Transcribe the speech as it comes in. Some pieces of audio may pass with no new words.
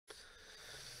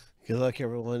Good luck,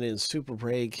 everyone, in Super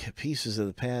Break Pieces of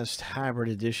the Past Hybrid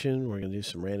Edition. We're going to do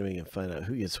some randoming and find out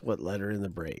who gets what letter in the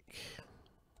break.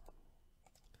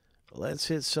 Let's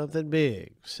hit something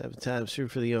big. 7 times through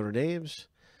for the owner names,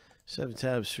 7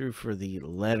 times through for the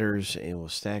letters, and we'll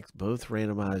stack both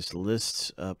randomized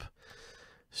lists up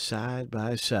side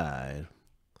by side.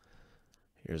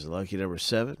 Here's lucky number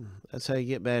 7. That's how you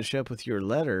get matched up with your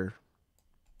letter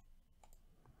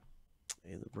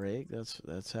in the break.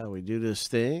 That's how we do this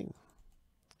thing.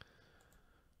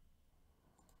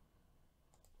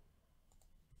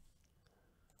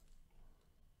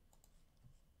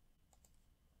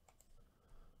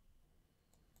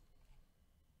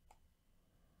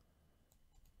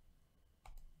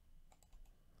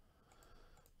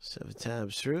 Seven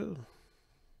times through.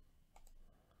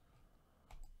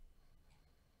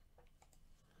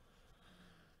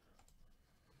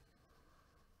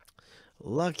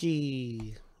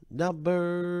 Lucky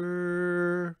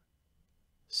number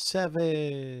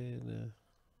 7.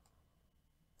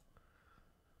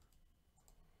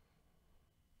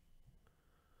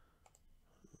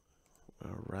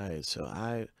 All right,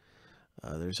 so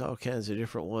there's all kinds of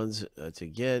different ones to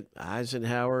get.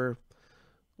 Eisenhower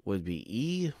would be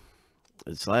E.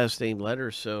 It's last name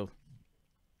letter, so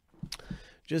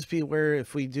just be aware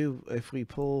if we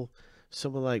pull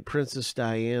someone like Princess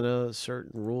Diana,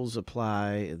 certain rules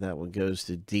apply, and that one goes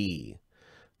to D.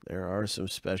 There are some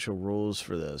special rules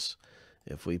for this.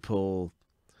 If we pull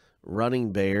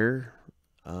Running Bear,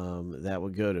 that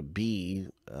would go to B.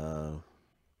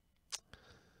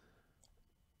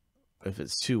 If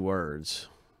it's 2 words.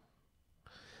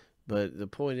 But the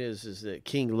point is that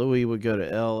King Louis would go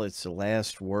to L. It's the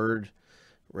last word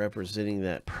representing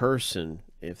that person.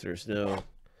 If there's no,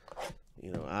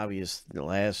 obvious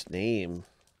last name,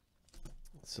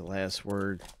 it's the last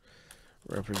word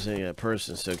representing that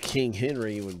person. So King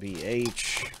Henry would be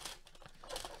H,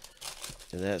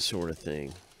 and that sort of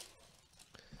thing.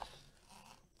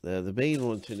 The main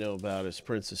one to know about is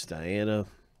Princess Diana.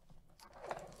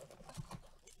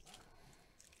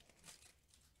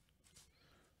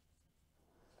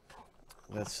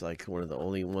 That's like one of the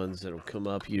only ones that'll come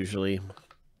up usually.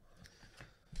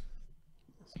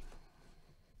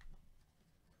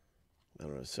 I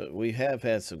don't know. So we have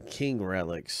had some king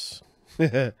relics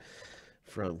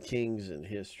from kings in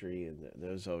history, and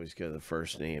those always go to the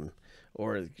first name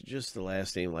or just the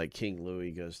last name, like King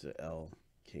Louis goes to L,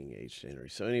 King H. Henry.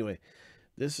 So anyway,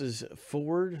 this is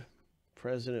Ford,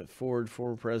 President Ford,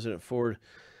 former President Ford,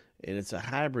 and it's a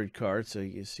hybrid card. So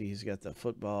you see he's got the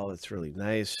football. It's really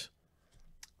nice.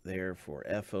 There for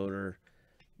F owner.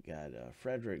 Got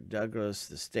Frederick Douglass,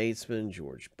 the statesman,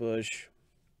 George Bush,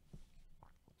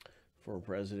 former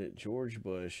President George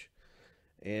Bush.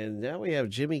 And now we have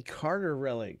Jimmy Carter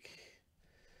relic.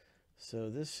 So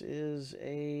this is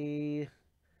a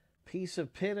piece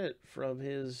of pennant from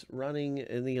his running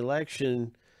in the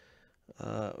election.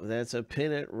 That's a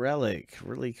pennant relic.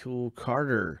 Really cool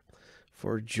Carter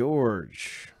for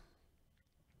George.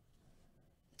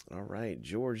 All right,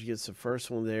 George gets the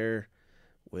first one there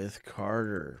with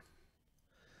Carter.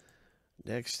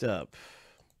 Next up,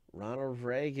 Ronald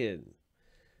Reagan.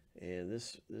 And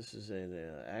this is an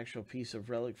actual piece of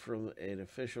relic from an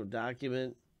official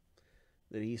document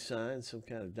that he signed, some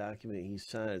kind of document he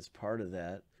signed. It's part of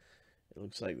that. It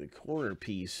looks like the corner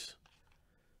piece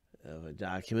of a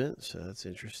document, so that's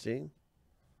interesting.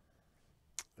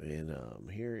 And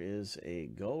here is a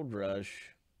gold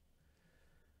rush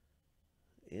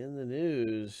in the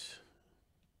news,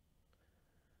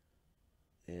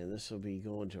 and this will be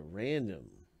going to random.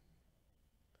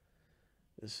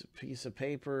 This piece of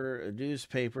paper, a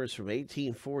newspaper, is from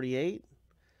 1848,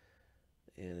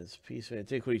 and it's a piece of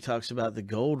antiquity. Talks about the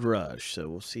gold rush, so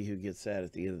we'll see who gets that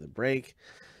at the end of the break.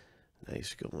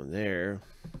 Nice going there.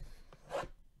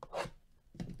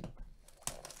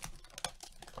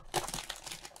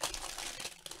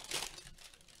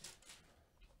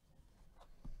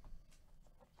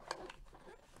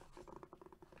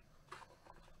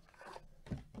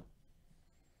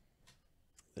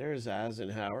 There's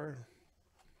Eisenhower.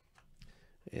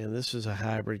 And this is a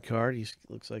hybrid card. He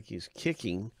looks like he's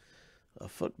kicking a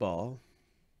football.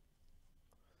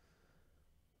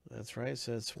 That's right.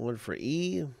 So that's one for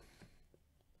E.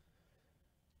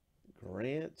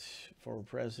 Grant, former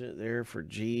president, there for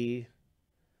G.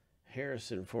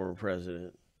 Harrison, former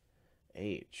president,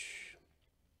 H.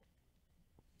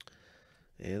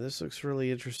 And this looks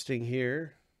really interesting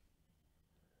here.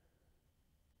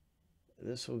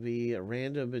 This will be a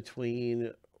random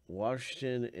between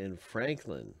Washington and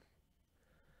Franklin.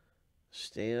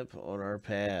 Stamp on our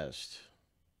past.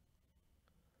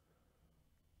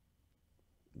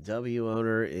 W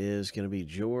owner is going to be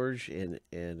George, and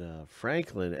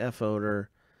Franklin F owner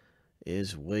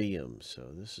is William. So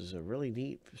this is a really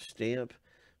neat stamp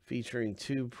featuring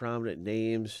two prominent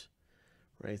names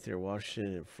right there,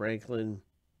 Washington and Franklin.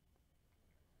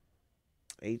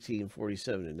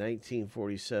 1847 and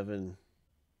 1947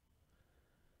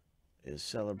 is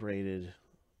celebrated,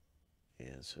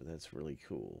 and so that's really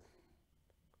cool.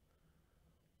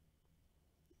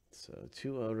 So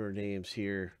two owner names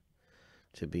here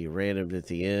to be randomed at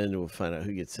the end. We'll find out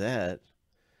who gets that.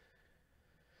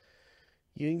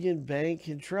 Union Bank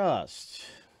and Trust.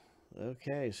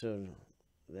 Okay, so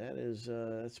that is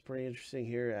that's pretty interesting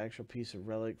here. Actual piece of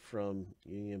relic from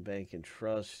Union Bank and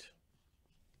Trust.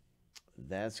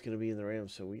 That's going to be in the random.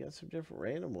 So we got some different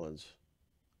random ones.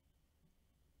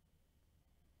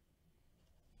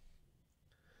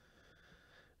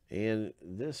 And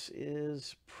this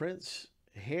is Prince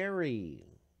Harry.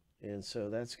 And so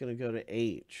that's going to go to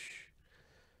H.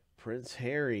 Prince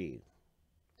Harry.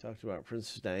 Talked about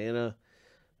Princess Diana.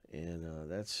 And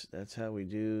that's how we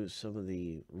do some of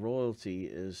the royalty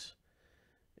is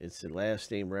it's the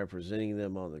last name representing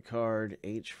them on the card.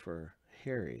 H for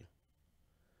Harry.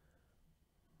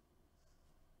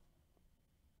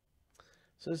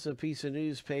 So this is a piece of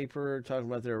newspaper talking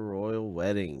about their royal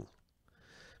wedding.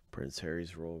 Prince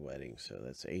Harry's royal wedding. So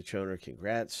that's H owner.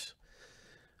 Congrats.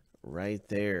 Right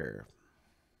there.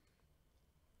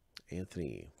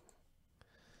 Anthony.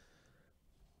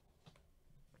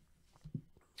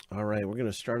 All right, we're going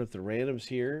to start at the randoms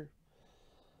here.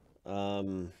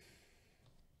 If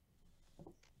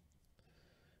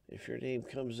your name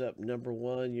comes up number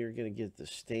one, you're going to get the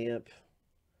stamp.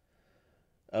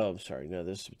 Oh, I'm sorry. No,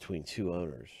 this is between two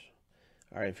owners.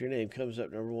 All right, if your name comes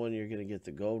up number one, you're going to get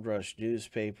the Gold Rush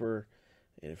newspaper.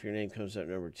 And if your name comes up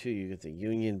number two, you get the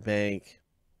Union Bank.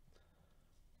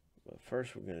 But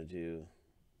first, we're going to do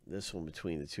this one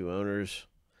between the two owners.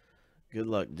 Good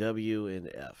luck, W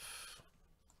and F.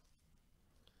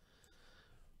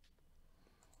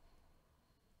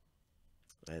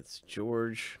 That's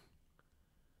George.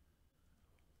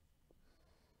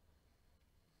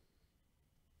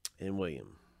 And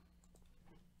William.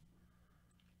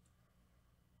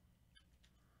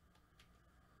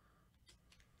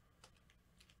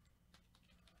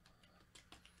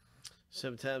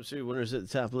 Seven times three winners at the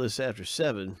top of the list after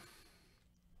seven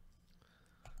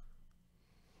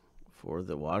for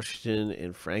the Washington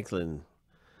and Franklin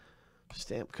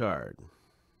stamp card.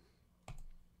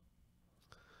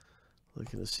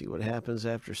 Looking to see what happens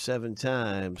after seven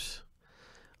times.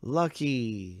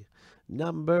 Lucky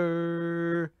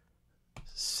number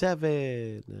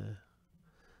 7.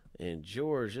 And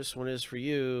George, this one is for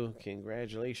you.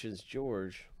 Congratulations,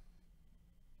 George.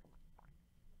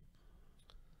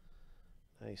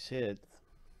 Nice hit.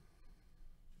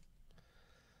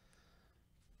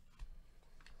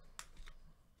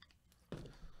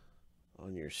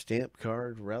 On your stamp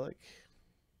card relic.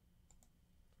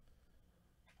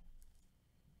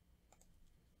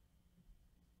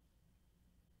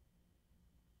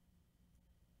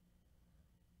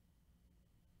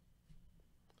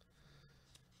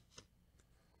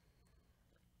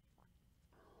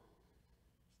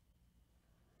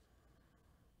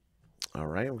 All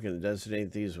right, we're going to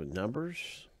designate these with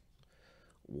numbers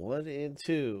 1 and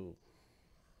 2.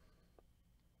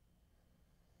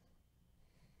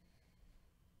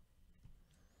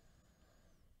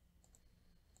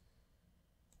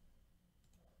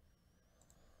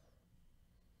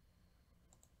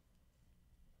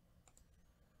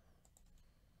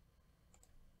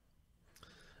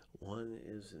 One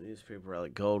is the newspaper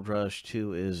relic Gold Rush.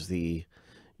 2 is the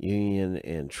Union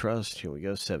and Trust. Here we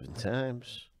go, 7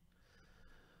 times.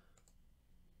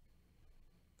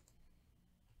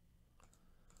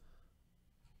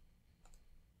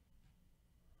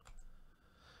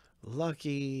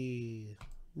 Lucky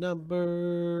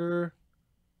number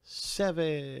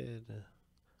 7.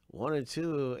 1 and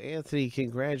 2. Anthony,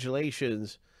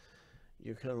 congratulations.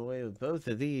 You're coming away with both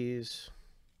of these.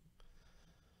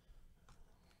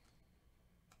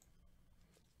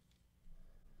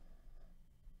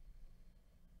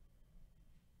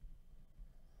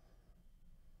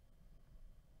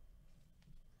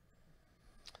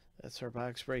 That's our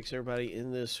box breaks, everybody,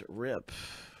 in this rip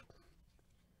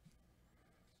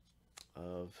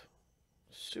of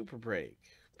Super Break.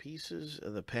 Pieces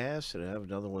of the Past, and I have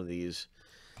another one of these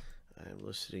I'm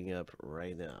listing up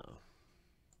right now.